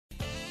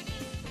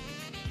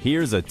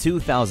Here's a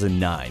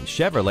 2009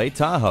 Chevrolet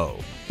Tahoe.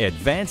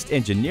 Advanced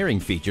engineering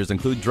features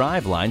include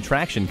driveline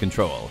traction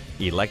control,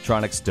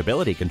 electronic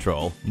stability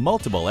control,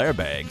 multiple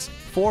airbags,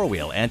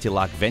 four-wheel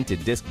anti-lock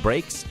vented disc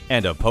brakes,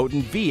 and a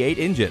potent V8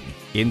 engine.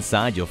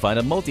 Inside you'll find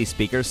a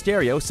multi-speaker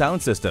stereo sound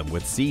system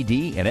with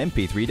CD and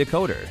MP3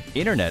 decoder,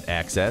 internet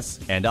access,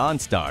 and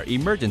OnStar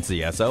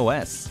emergency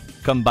SOS.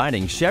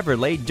 Combining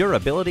Chevrolet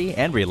durability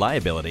and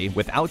reliability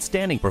with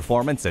outstanding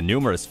performance and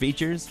numerous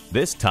features,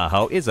 this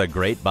Tahoe is a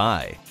great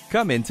buy.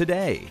 Come in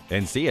today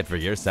and see it for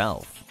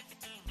yourself.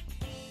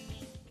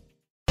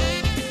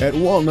 At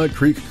Walnut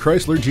Creek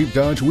Chrysler Jeep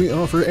Dodge, we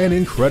offer an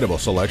incredible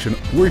selection.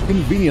 We're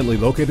conveniently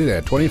located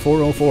at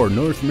 2404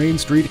 North Main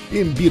Street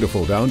in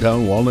beautiful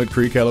downtown Walnut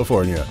Creek,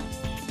 California.